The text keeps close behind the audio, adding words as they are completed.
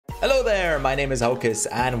Hello there, my name is Hocus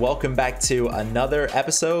and welcome back to another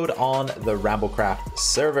episode on the RambleCraft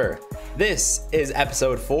server. This is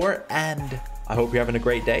episode 4 and I hope you're having a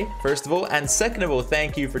great day, first of all. And second of all,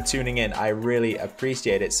 thank you for tuning in. I really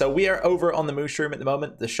appreciate it. So we are over on the Mushroom at the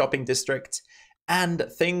moment, the shopping district, and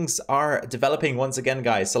things are developing once again,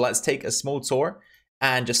 guys. So let's take a small tour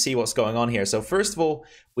and just see what's going on here. So first of all,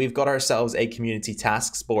 we've got ourselves a community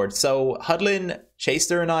tasks board. So Hudlin,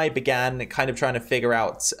 CHASETER and I began kind of trying to figure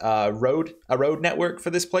out a road network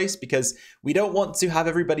for this place because we don't want to have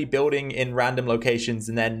everybody building in random locations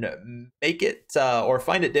and then make it or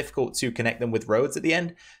find it difficult to connect them with roads at the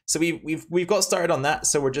end. So we've got started on that.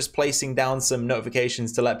 So we're just placing down some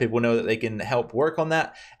notifications to let people know that they can help work on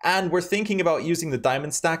that. And we're thinking about using the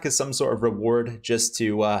diamond stack as some sort of reward just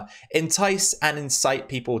to entice and incite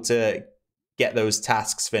people to get those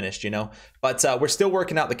tasks finished, you know. But we're still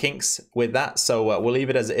working out the kinks with that, so we'll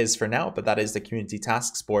leave it as it is for now. But that is the community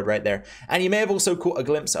tasks board right there. And you may have also caught a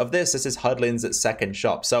glimpse of this. This is Hudlin's second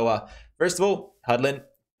shop. So first of all, Hudlin,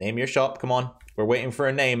 name your shop. Come on, we're waiting for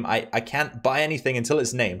a name. I can't buy anything until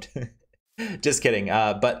it's named. Just kidding.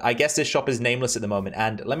 But I guess this shop is nameless at the moment.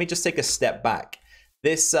 And let me just take a step back.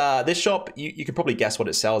 This shop, you can probably guess what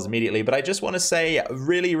it sells immediately, but I just want to say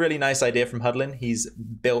really nice idea from Hudlin. He's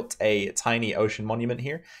built a tiny ocean monument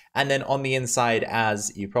here. And then on the inside,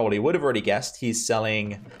 as you probably would have already guessed, he's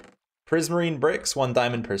selling prismarine bricks, 1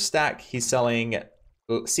 diamond per stack. He's selling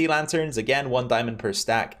sea lanterns, again, 1 diamond per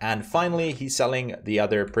stack. And finally, he's selling the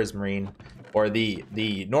other prismarine, or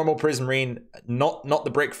the normal prismarine, not the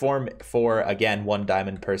brick form, for, again, 1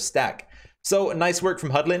 diamond per stack. So nice work from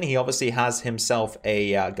Hudlin. He obviously has himself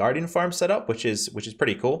a guardian farm set up, which is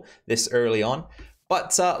pretty cool this early on.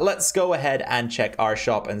 But let's go ahead and check our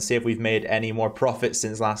shop and see if we've made any more profit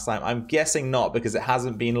since last time. I'm guessing not, because it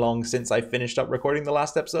hasn't been long since I finished up recording the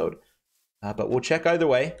last episode. But we'll check either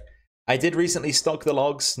way. I did recently stock the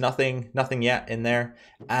logs, nothing yet in there.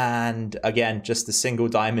 And again, just a single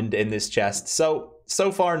diamond in this chest. So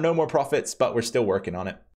far, no more profits, but we're still working on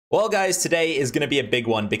it. Well, guys, today is going to be a big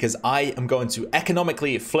one because I am going to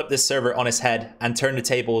economically flip this server on its head and turn the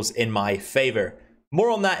tables in my favor. More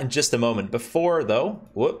on that in just a moment. Before, though,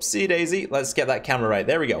 whoopsie daisy, let's get that camera right.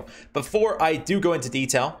 There we go. Before I do go into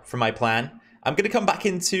detail for my plan, I'm going to come back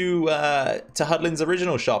into to Hudlin's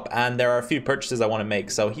original shop, and there are a few purchases I want to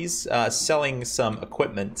make. So he's selling some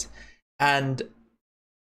equipment, and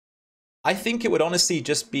I think it would honestly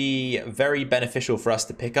just be very beneficial for us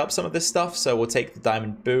to pick up some of this stuff. So we'll take the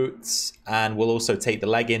diamond boots and we'll also take the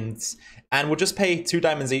leggings and we'll just pay 2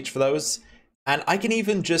 diamonds each for those. And I can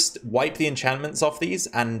even just wipe the enchantments off these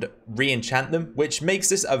and re-enchant them, which makes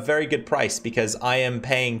this a very good price because I am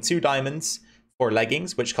paying 2 diamonds for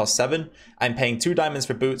leggings, which cost 7. I'm paying 2 diamonds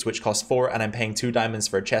for boots, which cost 4. And I'm paying 2 diamonds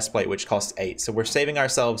for a chest plate, which costs 8. So we're saving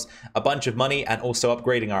ourselves a bunch of money and also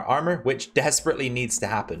upgrading our armor, which desperately needs to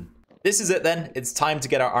happen. This is it then. It's time to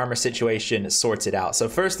get our armor situation sorted out. So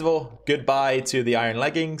first of all, goodbye to the iron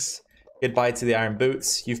leggings. Goodbye to the iron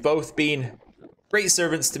boots. You've both been great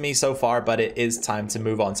servants to me so far, but it is time to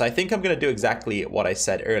move on. So I think I'm going to do exactly what I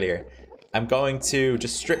said earlier. I'm going to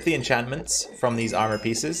just strip the enchantments from these armor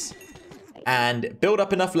pieces and build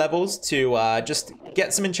up enough levels to just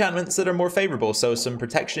get some enchantments that are more favorable. So some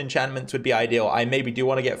protection enchantments would be ideal. I maybe do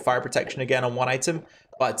want to get fire protection again on 1 item.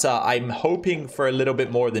 But I'm hoping for a little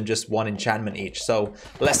bit more than just 1 enchantment each. So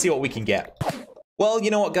let's see what we can get. Well,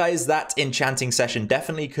 you know what, guys? That enchanting session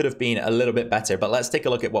definitely could have been a little bit better. But let's take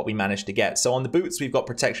a look at what we managed to get. So on the boots, we've got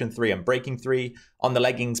protection 3 and breaking 3. On the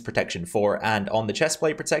leggings, protection 4. And on the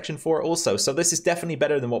chestplate, protection 4 also. So this is definitely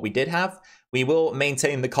better than what we did have. We will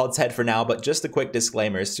maintain the cod's head for now. But just a quick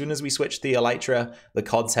disclaimer. As soon as we switch the elytra, the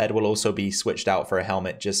cod's head will also be switched out for a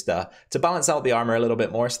helmet. Just to balance out the armor a little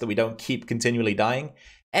bit more so that we don't keep continually dying.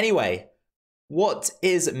 Anyway, what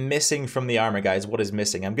is missing from the armor, guys? What is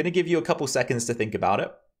missing? I'm going to give you a couple seconds to think about it.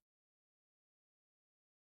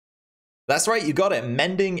 That's right, you got it.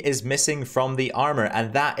 Mending is missing from the armor,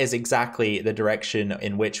 and that is exactly the direction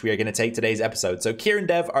in which we are going to take today's episode. So Kier and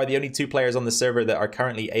Dev are the only 2 players on the server that are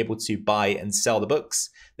currently able to buy and sell the books.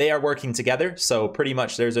 They are working together, so pretty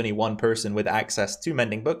much there's only 1 person with access to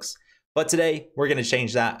mending books. But today, we're going to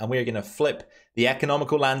change that, and we're going to flip the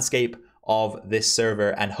economical landscape of this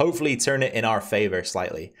server and hopefully turn it in our favor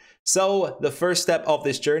slightly. So the first step of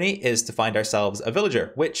this journey is to find ourselves a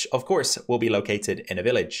villager, which of course will be located in a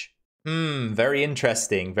village. Very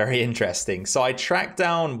interesting, very interesting. So I tracked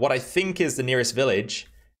down what I think is the nearest village,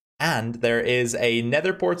 and there is a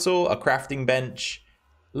nether portal, a crafting bench.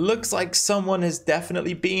 Looks like someone has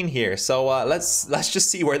definitely been here. So let's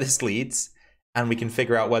just see where this leads, and we can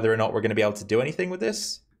figure out whether or not we're going to be able to do anything with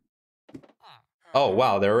this. Oh,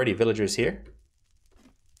 wow, there are already villagers here.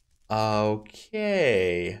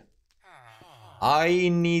 Okay. I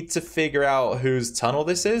need to figure out whose tunnel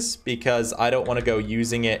this is because I don't want to go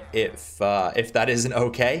using it if that isn't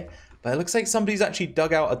okay. But it looks like somebody's actually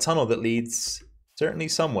dug out a tunnel that leads certainly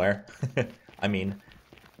somewhere. I mean,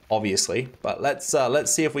 obviously. But let's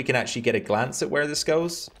see if we can actually get a glance at where this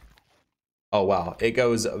goes. Oh wow, it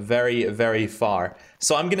goes very, very far.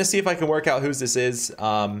 So I'm gonna see if I can work out whose this is.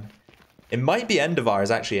 It might be Endavar's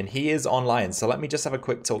actually, and he is online. So let me just have a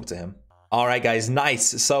quick talk to him. All right, guys,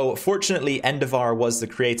 nice. So fortunately, Endavar was the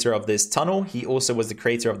creator of this tunnel. He also was the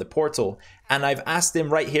creator of the portal. And I've asked him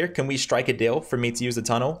right here, can we strike a deal for me to use the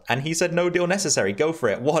tunnel? And he said, no deal necessary. Go for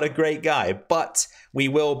it. What a great guy. But we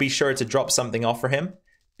will be sure to drop something off for him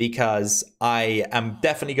because I am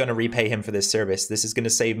definitely going to repay him for this service. This is going to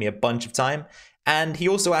save me a bunch of time. And he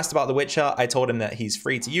also asked about the witch hut. I told him that he's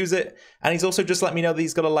free to use it. And he's also just let me know that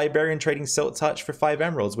he's got a librarian trading silk touch for 5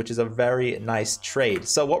 emeralds, which is a very nice trade.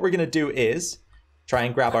 So what we're going to do is try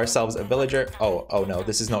and grab ourselves a villager. Oh no,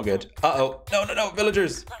 this is not good. Uh-oh. No,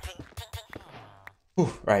 villagers.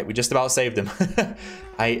 Whew, right, we just about saved him.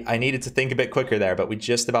 I needed to think a bit quicker there, but we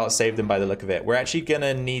just about saved them by the look of it. We're actually going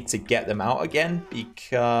to need to get them out again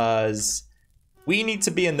because we need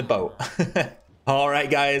to be in the boat. All right,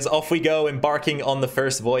 guys, off we go, embarking on the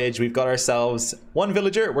first voyage. We've got ourselves 1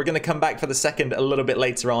 villager. We're going to come back for the second a little bit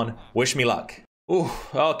later on. Wish me luck. Ooh,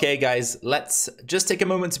 okay, guys, let's just take a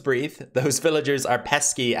moment to breathe. Those villagers are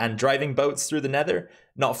pesky and driving boats through the nether.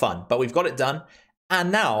 Not fun, but we've got it done.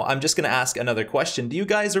 And now I'm just going to ask another question. Do you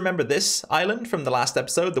guys remember this island from the last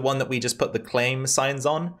episode? The one that we just put the claim signs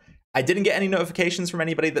on? I didn't get any notifications from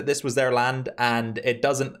anybody that this was their land, and it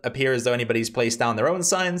doesn't appear as though anybody's placed down their own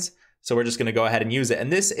signs. So we're just going to go ahead and use it.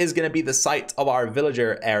 And this is going to be the site of our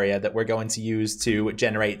villager area that we're going to use to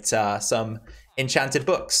generate some enchanted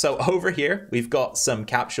books. So over here, we've got some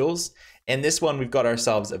capsules. In this one, we've got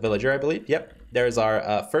ourselves a villager, I believe. Yep, there's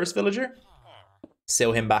our first villager.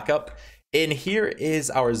 Seal him back up. In here is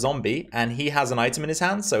our zombie, and he has an item in his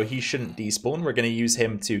hand, so he shouldn't despawn. We're going to use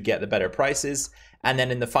him to get the better prices. And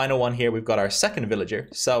then in the final one here, we've got our second villager.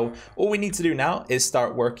 So all we need to do now is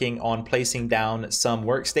start working on placing down some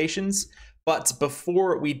workstations. But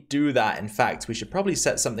before we do that, in fact, we should probably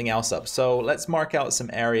set something else up. So let's mark out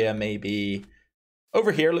some area maybe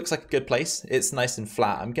over here. Looks like a good place. It's nice and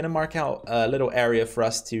flat. I'm going to mark out a little area for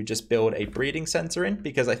us to just build a breeding center in,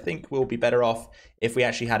 because I think we'll be better off if we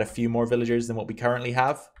actually had a few more villagers than what we currently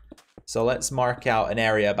have. So let's mark out an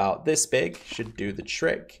area about this big. Should do the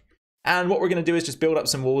trick. And what we're going to do is just build up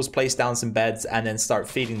some walls, place down some beds, and then start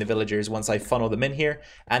feeding the villagers once I funnel them in here.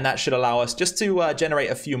 And that should allow us just to generate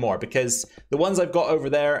a few more, because the ones I've got over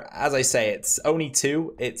there, as I say, it's only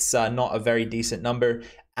 2. It's not a very decent number.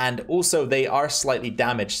 And also they are slightly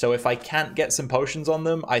damaged. So if I can't get some potions on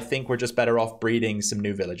them, I think we're just better off breeding some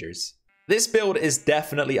new villagers. This build is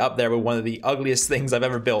definitely up there with one of the ugliest things I've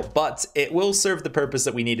ever built, but it will serve the purpose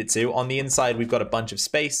that we need it to. On the inside, we've got a bunch of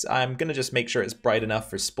space. I'm going to just make sure it's bright enough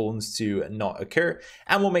for spawns to not occur,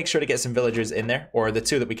 and we'll make sure to get some villagers in there, or the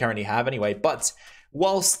 2 that we currently have anyway. But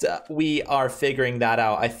whilst we are figuring that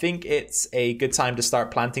out, I think it's a good time to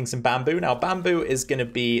start planting some bamboo. Now, bamboo is going to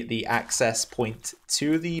be the access point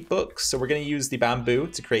to the books, so we're going to use the bamboo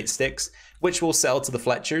to create sticks, which we'll sell to the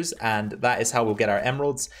Fletchers, and that is how we'll get our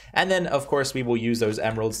emeralds. And then, of course, we will use those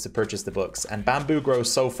emeralds to purchase the books. And bamboo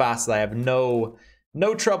grows so fast that I have no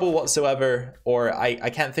trouble whatsoever, or I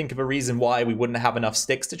can't think of a reason why we wouldn't have enough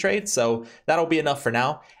sticks to trade, so that'll be enough for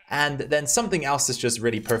now. And then something else that's just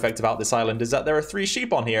really perfect about this island is that there are 3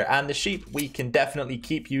 sheep on here, and the sheep we can definitely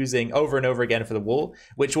keep using over and over again for the wool,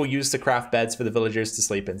 which we'll use to craft beds for the villagers to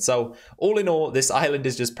sleep in. So all in all, this island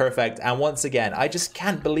is just perfect, and once again, I just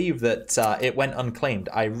can't believe that it went unclaimed.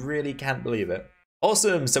 I really can't believe it.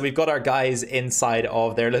 Awesome, so we've got our guys inside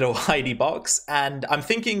of their little hidey box, and I'm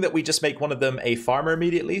thinking that we just make one of them a farmer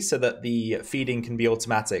immediately so that the feeding can be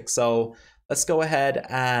automatic. So let's go ahead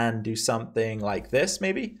and do something like this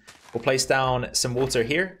maybe. We'll place down some water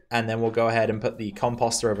here, and then we'll go ahead and put the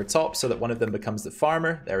composter over top so that one of them becomes the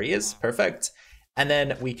farmer. There he is, perfect. And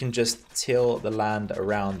then we can just till the land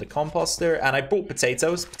around the composter. And I brought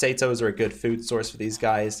potatoes. Potatoes are a good food source for these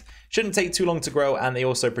guys. Shouldn't take too long to grow, and they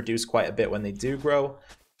also produce quite a bit when they do grow.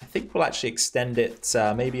 I think we'll actually extend it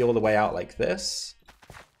maybe all the way out like this.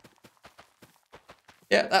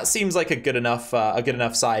 Yeah, that seems like a good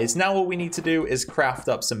enough size. Now all we need to do is craft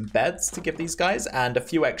up some beds to give these guys, and a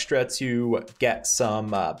few extra to get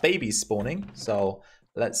some babies spawning. So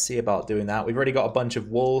let's see about doing that. We've already got a bunch of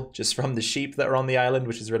wool just from the sheep that are on the island,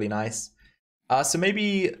 which is really nice. So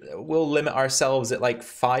maybe we'll limit ourselves at like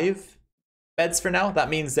 5 beds for now.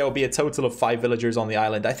 That means there will be a total of 5 villagers on the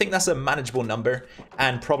island. I think that's a manageable number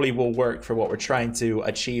and probably will work for what we're trying to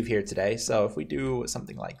achieve here today. So if we do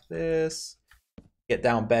something like this, get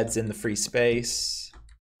down beds in the free space,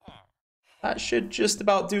 that should just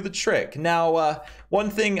about do the trick. Now,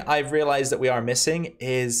 one thing I've realized that we are missing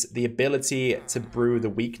is the ability to brew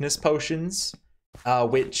the weakness potions,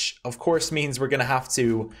 which of course means we're going to have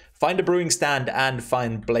to find a brewing stand and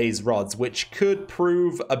find blaze rods, which could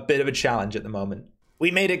prove a bit of a challenge at the moment.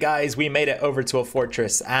 We made it, guys. We made it over to a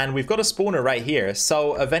fortress and we've got a spawner right here.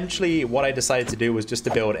 So eventually what I decided to do was just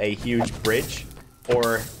to build a huge bridge,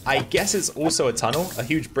 or I guess it's also a tunnel, a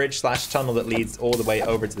huge bridge slash tunnel that leads all the way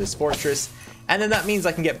over to this fortress. And then that means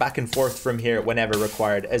I can get back and forth from here whenever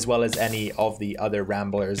required, as well as any of the other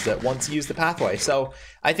ramblers that want to use the pathway. So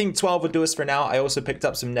I think 12 would do us for now. I also picked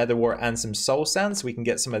up some nether wart and some soul sand, so we can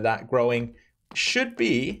get some of that growing. Should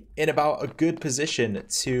be in about a good position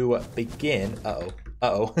to begin,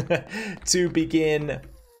 to begin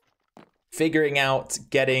figuring out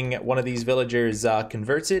getting one of these villagers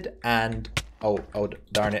converted. And oh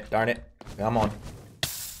darn it, come on,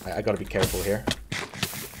 I gotta be careful here.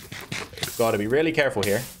 Got to be really careful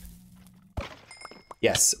here.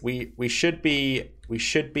 Yes, we should be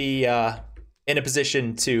in a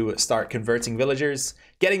position to start converting villagers,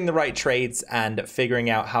 getting the right trades, and figuring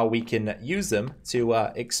out how we can use them to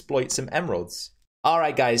exploit some emeralds. All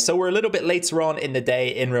right, guys, so we're a little bit later on in the day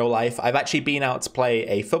in real life. I've actually been out to play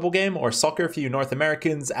a football game or soccer for you North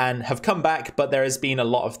Americans and have come back, but there has been a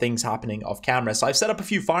lot of things happening off camera. So I've set up a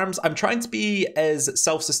few farms. I'm trying to be as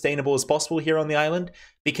self-sustainable as possible here on the island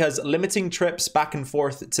because limiting trips back and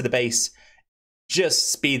forth to the base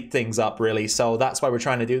just speed things up, really. So that's why we're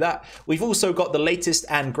trying to do that. We've also got the latest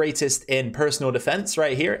and greatest in personal defense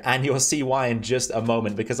right here, and you'll see why in just a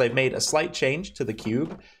moment because I've made a slight change to the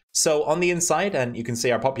cube. So on the inside, and you can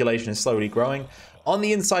see our population is slowly growing, on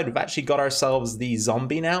the inside we've actually got ourselves the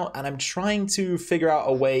zombie now, and I'm trying to figure out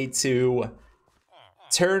a way to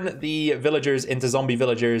turn the villagers into zombie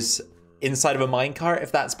villagers inside of a minecart,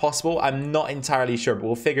 if that's possible. I'm not entirely sure, but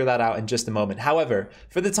we'll figure that out in just a moment. However,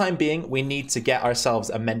 for the time being, we need to get ourselves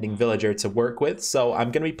a mending villager to work with, so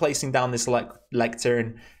I'm going to be placing down this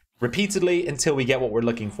lectern repeatedly until we get what we're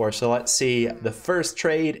looking for. So let's see, the first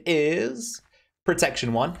trade is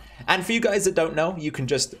protection 1, and for you guys that don't know, you can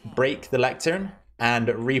just break the lectern and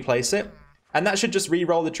replace it, and that should just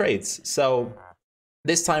re-roll the trades. So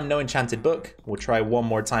this time no enchanted book. We'll try one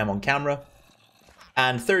more time on camera,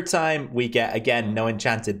 and third time we get again no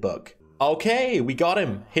enchanted book. Okay, we got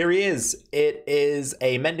him. Here he is. It is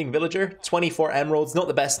a mending villager, 24 emeralds, not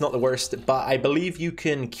the best, not the worst, but I believe you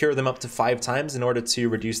can cure them up to 5 times in order to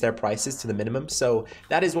reduce their prices to the minimum. So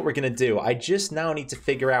that is what we're going to do. I just now need to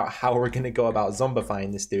figure out how we're going to go about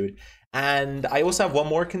zombifying this dude. And I also have one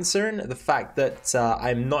more concern, the fact that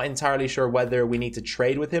I'm not entirely sure whether we need to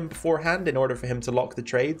trade with him beforehand in order for him to lock the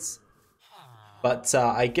trades. But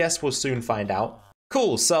I guess we'll soon find out.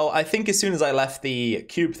 Cool, so I think as soon as I left the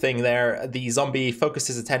cube thing there, the zombie focused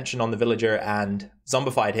his attention on the villager and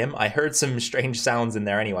zombified him. I heard some strange sounds in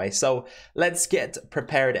there anyway, so let's get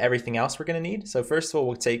prepared everything else we're going to need. So first of all,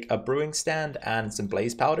 we'll take a brewing stand and some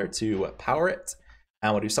blaze powder to power it,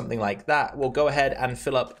 and we'll do something like that. We'll go ahead and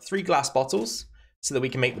fill up 3 glass bottles so that we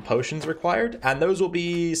can make the potions required, and those will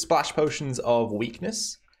be splash potions of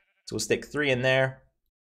weakness. So we'll stick 3 in there.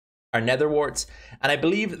 Our nether warts, and I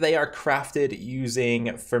believe they are crafted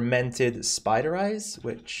using fermented spider eyes,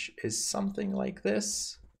 which is something like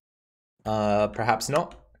this. Perhaps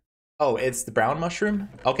not. Oh, it's the brown mushroom.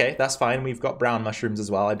 Okay, that's fine. We've got brown mushrooms as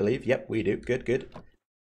well, I believe. Yep, we do. Good, good.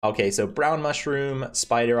 Okay, so brown mushroom,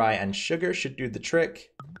 spider eye, and sugar should do the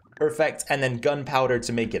trick. Perfect. And then gunpowder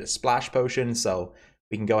to make it a splash potion. So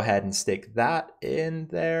we can go ahead and stick that in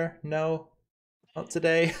there. No, not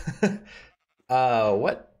today.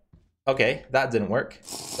 What? Okay, that didn't work.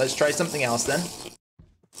 Let's try something else then.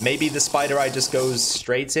 Maybe the spider eye just goes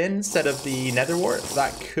straight in instead of the nether wart.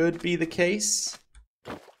 That could be the case.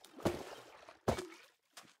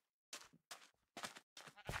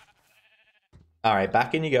 All right,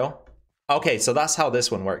 back in you go. Okay, so that's how this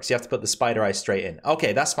one works. You have to put the spider eye straight in.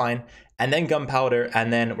 Okay, that's fine. And then gunpowder,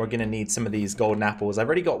 and then we're gonna need some of these golden apples. I've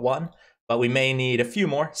already got 1. But we may need a few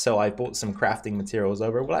more, so I bought some crafting materials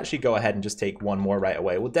over. We'll actually go ahead and just take 1 more right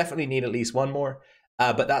away. We'll definitely need at least 1 more,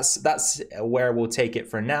 but that's where we'll take it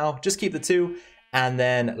for now. Just keep the 2, and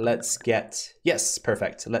then let's get, yes,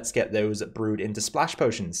 perfect. Let's get those brewed into splash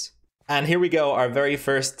potions. And here we go, our very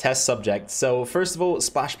first test subject. So first of all,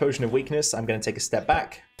 splash potion of weakness. I'm going to take a step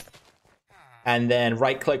back, and then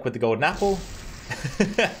right click with the golden apple,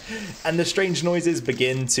 and the strange noises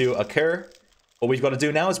begin to occur. What we've got to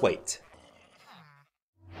do now is wait.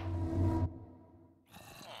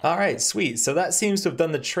 All right, sweet. So that seems to have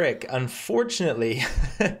done the trick. Unfortunately,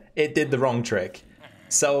 it did the wrong trick.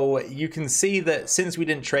 So you can see that since we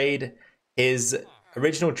didn't trade, his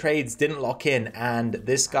original trades didn't lock in, and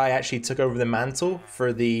this guy actually took over the mantle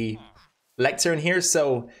for the lectern here.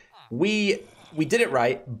 So we did it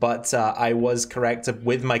right, but I was correct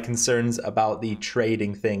with my concerns about the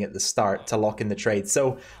trading thing at the start to lock in the trade.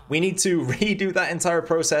 So we need to redo that entire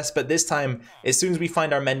process, but this time, as soon as we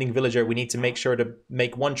find our mending villager, we need to make sure to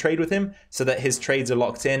make one trade with him so that his trades are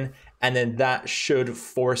locked in, and then that should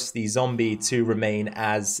force the zombie to remain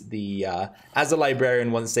as a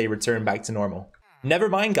librarian once they return back to normal. Never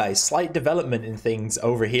mind, guys, slight development in things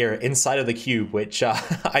over here inside of the cube, which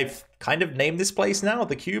I've kind of named this place now,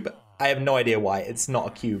 the cube. I have no idea why it's not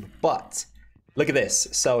a cube, but look at this.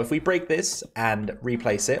 So if we break this and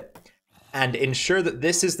replace it and ensure that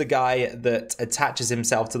this is the guy that attaches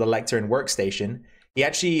himself to the lectern workstation, he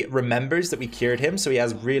actually remembers that we cured him, so he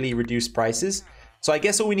has really reduced prices. So I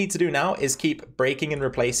guess all we need to do now is keep breaking and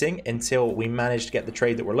replacing until we manage to get the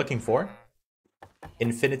trade that we're looking for.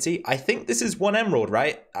 Infinity. I think this is 1 emerald,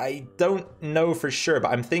 right? I don't know for sure,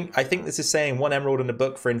 but I think this is saying 1 emerald in the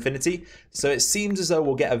book for infinity. So it seems as though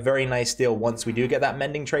we'll get a very nice deal once we do get that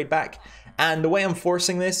mending trade back. And the way I'm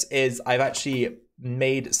forcing this is I've actually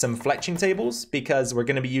made some fletching tables because we're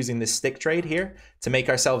going to be using this stick trade here to make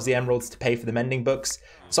ourselves the emeralds to pay for the mending books.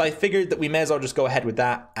 So I figured that we may as well just go ahead with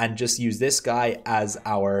that and just use this guy as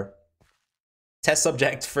our test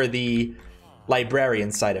subject for the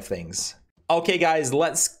librarian side of things. Okay guys,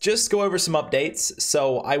 let's just go over some updates.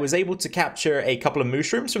 So I was able to capture a couple of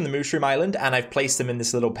mushrooms from the mushroom island, and I've placed them in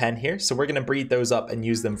this little pen here. So we're going to breed those up and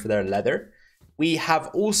use them for their leather. We have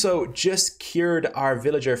also just cured our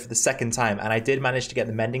villager for the 2nd time, and I did manage to get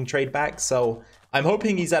the mending trade back. So I'm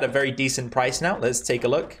hoping he's at a very decent price now. Let's take a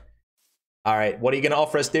look. All right, what are you going to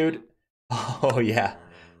offer us, dude? Oh yeah.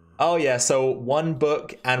 Oh yeah, so 1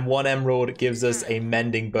 book and 1 emerald gives us a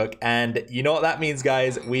mending book. And you know what that means,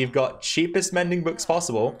 guys? We've got cheapest mending books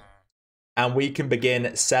possible, and we can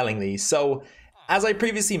begin selling these. So as I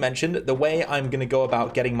previously mentioned, the way I'm going to go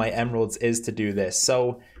about getting my emeralds is to do this.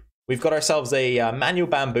 So we've got ourselves a manual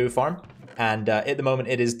bamboo farm, and at the moment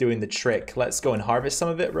it is doing the trick. Let's go and harvest some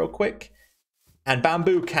of it real quick. And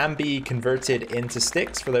bamboo can be converted into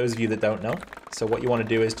sticks for those of you that don't know. So what you want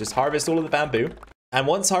to do is just harvest all of the bamboo. And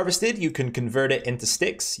once harvested, you can convert it into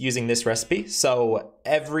sticks using this recipe. So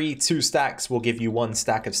every 2 stacks will give you 1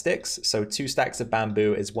 stack of sticks. So 2 stacks of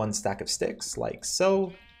bamboo is 1 stack of sticks, like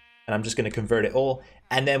so. And I'm just going to convert it all.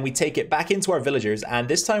 And then we take it back into our villagers. And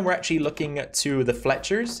this time we're actually looking to the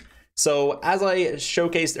Fletchers. So as I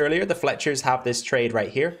showcased earlier, the Fletchers have this trade right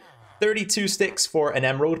here. 32 sticks for an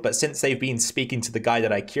emerald, but since they've been speaking to the guy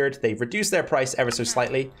that I cured, they've reduced their price ever so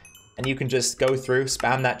slightly. And you can just go through,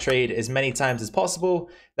 spam that trade as many times as possible.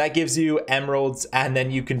 That gives you emeralds, and then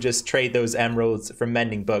you can just trade those emeralds for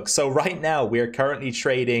mending books. So right now, we are currently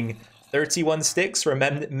trading 31 sticks for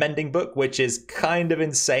a mending book, which is kind of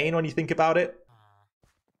insane when you think about it.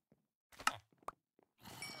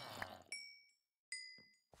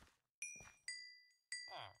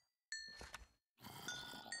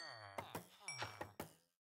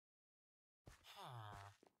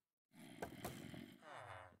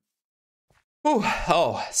 Ooh,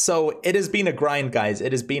 oh, so it has been a grind, guys.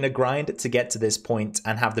 It has been a grind to get to this point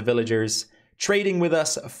and have the villagers trading with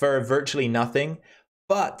us for virtually nothing.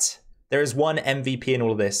 But there is one MVP in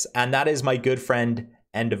all of this, and that is my good friend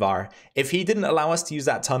Endavar. If he didn't allow us to use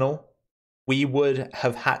that tunnel, we would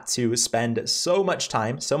have had to spend so much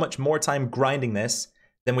time, so much more time grinding this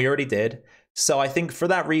than we already did. So I think for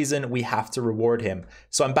that reason, we have to reward him.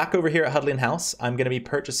 So I'm back over here at Hudlin House. I'm going to be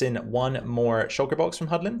purchasing 1 more shulker box from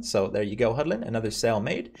Hudlin. So there you go, Hudlin, another sale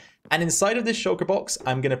made. And inside of this shulker box,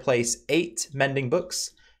 I'm going to place 8 mending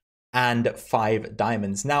books and 5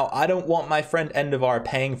 diamonds. Now, I don't want my friend Endavar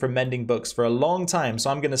paying for mending books for a long time. So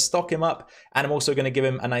I'm going to stock him up, and I'm also going to give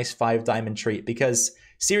him a nice 5 diamond treat, because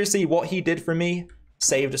seriously, what he did for me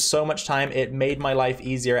saved so much time. It made my life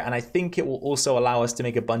easier, and I think it will also allow us to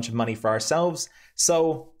make a bunch of money for ourselves.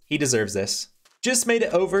 So he deserves this. Just made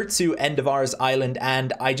it over to Endavar's island,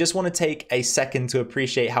 and I just want to take a second to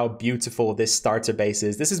appreciate how beautiful this starter base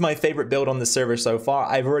is. This is my favorite build on the server so far.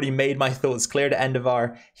 I've already made my thoughts clear to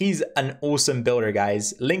Endavar. He's an awesome builder,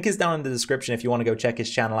 guys. Link is down in the description if you want to go check his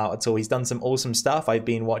channel out at all. He's done some awesome stuff. I've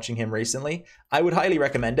been watching him recently. I would highly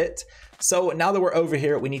recommend it. So now that we're over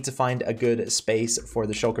here, we need to find a good space for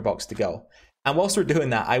the shulker box to go. And whilst we're doing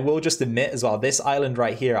that, I will just admit as well, this island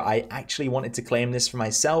right here, I actually wanted to claim this for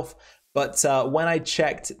myself. But when I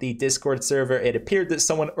checked the Discord server, it appeared that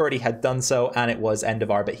someone already had done so, and it was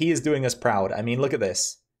Endavar. But he is doing us proud. I mean, look at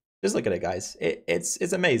this. Just look at it, guys.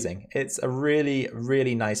 It's amazing. It's a really,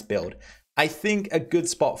 really nice build. I think a good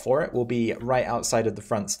spot for it will be right outside of the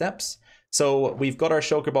front steps. So we've got our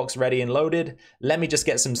shulker box ready and loaded. Let me just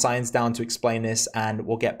get some signs down to explain this and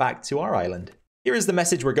we'll get back to our island. Here is the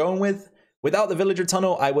message we're going with. Without the villager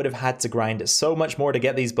tunnel, I would have had to grind so much more to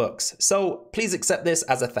get these books. So please accept this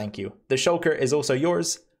as a thank you. The shulker is also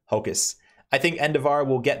yours, Hocus. I think Endavar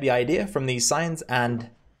will get the idea from these signs and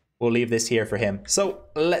we'll leave this here for him. So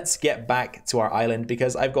let's get back to our island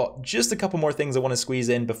because I've got just a couple more things I want to squeeze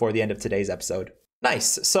in before the end of today's episode.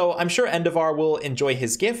 Nice. So I'm sure Endavar will enjoy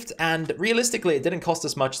his gift, and realistically it didn't cost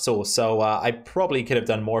us much at all, so I probably could have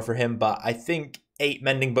done more for him, but I think 8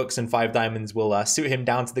 mending books and 5 diamonds will suit him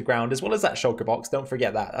down to the ground, as well as that shulker box. Don't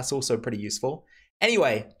forget that. That's also pretty useful.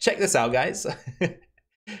 Anyway, check this out, guys.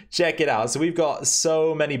 Check it out. So we've got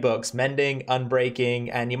so many books, mending,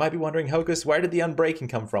 unbreaking, and you might be wondering, Hocus, where did the unbreaking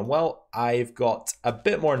come from? Well, I've got a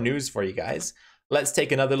bit more news for you guys. Let's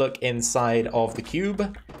take another look inside of the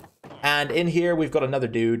cube. And in here, we've got another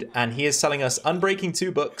dude, and he is selling us Unbreaking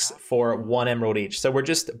 2 books for 1 emerald each. So we're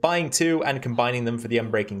just buying 2 and combining them for the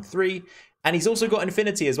Unbreaking 3. And he's also got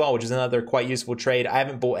Infinity as well, which is another quite useful trade. I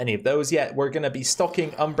haven't bought any of those yet. We're going to be stocking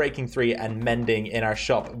Unbreaking 3 and Mending in our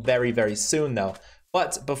shop very, very soon, though.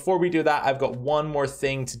 But before we do that, I've got one more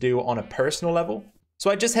thing to do on a personal level. So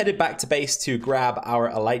I just headed back to base to grab our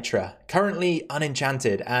Elytra, currently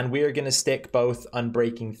unenchanted, and we are going to stick both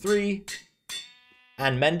Unbreaking 3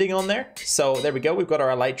 and Mending on there. So there we go, we've got our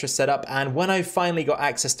Elytra set up, and when I finally got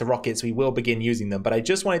access to rockets, we will begin using them. But I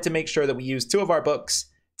just wanted to make sure that we use 2 of our books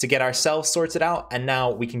to get ourselves sorted out, and now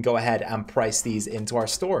we can go ahead and price these into our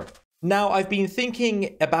store. Now, I've been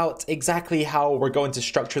thinking about exactly how we're going to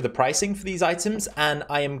structure the pricing for these items, and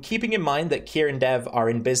I am keeping in mind that Kier and Dev are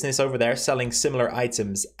in business over there selling similar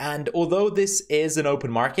items. And although this is an open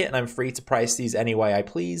market and I'm free to price these any way I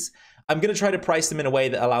please, I'm going to try to price them in a way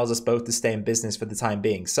that allows us both to stay in business for the time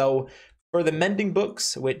being. So for the mending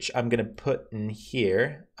books, which I'm going to put in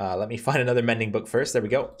here, let me find another mending book first. There we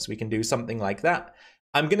go. So we can do something like that.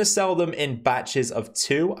 I'm going to sell them in batches of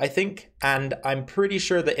 2, I think. And I'm pretty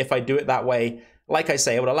sure that if I do it that way, like I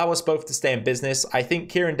say, it would allow us both to stay in business. I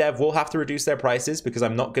think Kier and Dev will have to reduce their prices because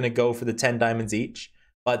I'm not going to go for the 10 diamonds each.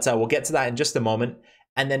 But we'll get to that in just a moment.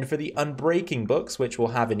 And then for the unbreaking books, which we'll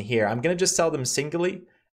have in here, I'm going to just sell them singly.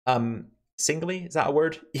 Singly? Is that a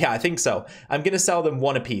word? Yeah, I think so. I'm going to sell them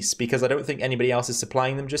 1 apiece because I don't think anybody else is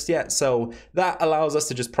supplying them just yet. So that allows us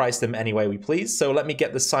to just price them any way we please. So let me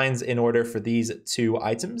get the signs in order for these 2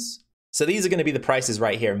 items. So these are going to be the prices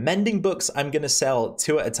right here. Mending books, I'm going to sell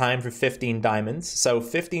 2 at a time for 15 diamonds. So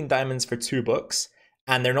 15 diamonds for 2 books,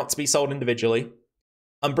 and they're not to be sold individually.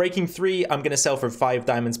 Unbreaking 3, I'm going to sell for 5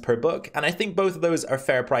 diamonds per book, and I think both of those are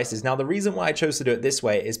fair prices. Now, the reason why I chose to do it this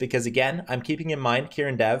way is because, again, I'm keeping in mind Kier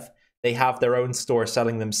and Dev, they have their own store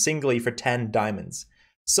selling them singly for 10 diamonds.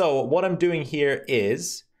 So what I'm doing here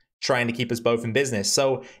is trying to keep us both in business.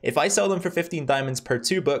 So if I sell them for 15 diamonds per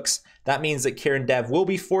 2 books, that means that Kier and Dev will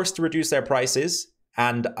be forced to reduce their prices.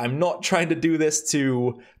 And I'm not trying to do this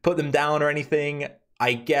to put them down or anything.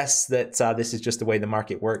 I guess that this is just the way the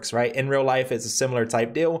market works, right? In real life, it's a similar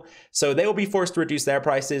type deal. So they will be forced to reduce their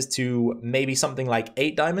prices to maybe something like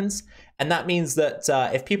 8 diamonds. And that means that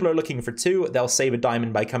if people are looking for 2, they'll save a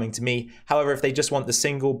diamond by coming to me. However, if they just want the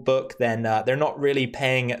single book, then they're not really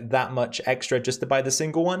paying that much extra just to buy the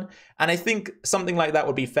single one. And I think something like that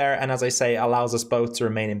would be fair. And as I say, allows us both to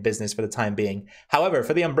remain in business for the time being. However,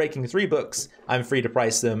 for the Unbreaking 3 books, I'm free to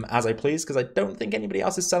price them as I please because I don't think anybody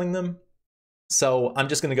else is selling them. So I'm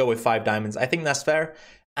just going to go with 5 diamonds. I think that's fair.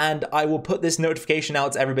 And I will put this notification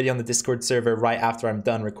out to everybody on the Discord server right after I'm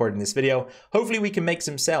done recording this video. Hopefully we can make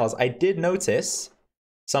some sales. I did notice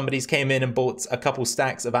somebody's came in and bought a couple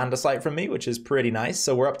stacks of andesite from me, which is pretty nice.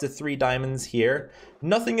 So we're up to 3 diamonds here.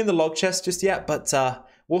 Nothing in the log chest just yet, but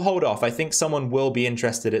we'll hold off. I think someone will be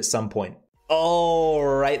interested at some point.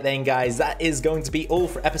 Alright then guys, that is going to be all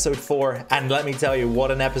for episode 4, and let me tell you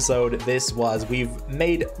what an episode this was. We've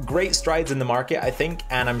made great strides in the market, I think,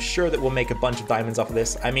 and I'm sure that we'll make a bunch of diamonds off of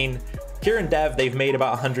this. I mean, Kier and Dev, they've made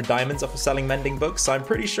about 100 diamonds off of selling mending books, so I'm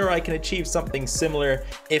pretty sure I can achieve something similar,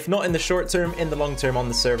 if not in the short term, in the long term on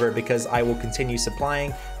the server, because I will continue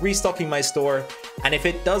supplying, restocking my store, and if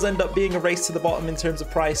it does end up being a race to the bottom in terms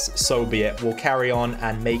of price, so be it. We'll carry on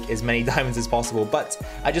and make as many diamonds as possible. But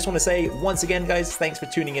I just want to say, once again, guys, thanks for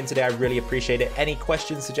tuning in today. I really appreciate it. Any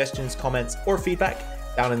questions, suggestions, comments, or feedback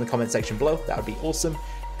down in the comment section below, that would be awesome.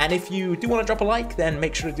 And if you do want to drop a like, then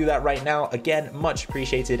make sure to do that right now. Again, much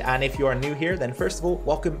appreciated. And if you are new here, then first of all,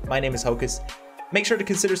 welcome. My name is Hocus. Make sure to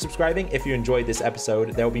consider subscribing if you enjoyed this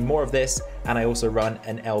episode. There will be more of this, and I also run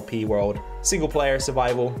an LP World single player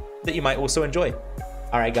survival that you might also enjoy.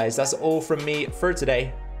 Alright guys, that's all from me for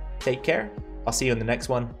today. Take care. I'll see you in the next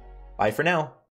one. Bye for now.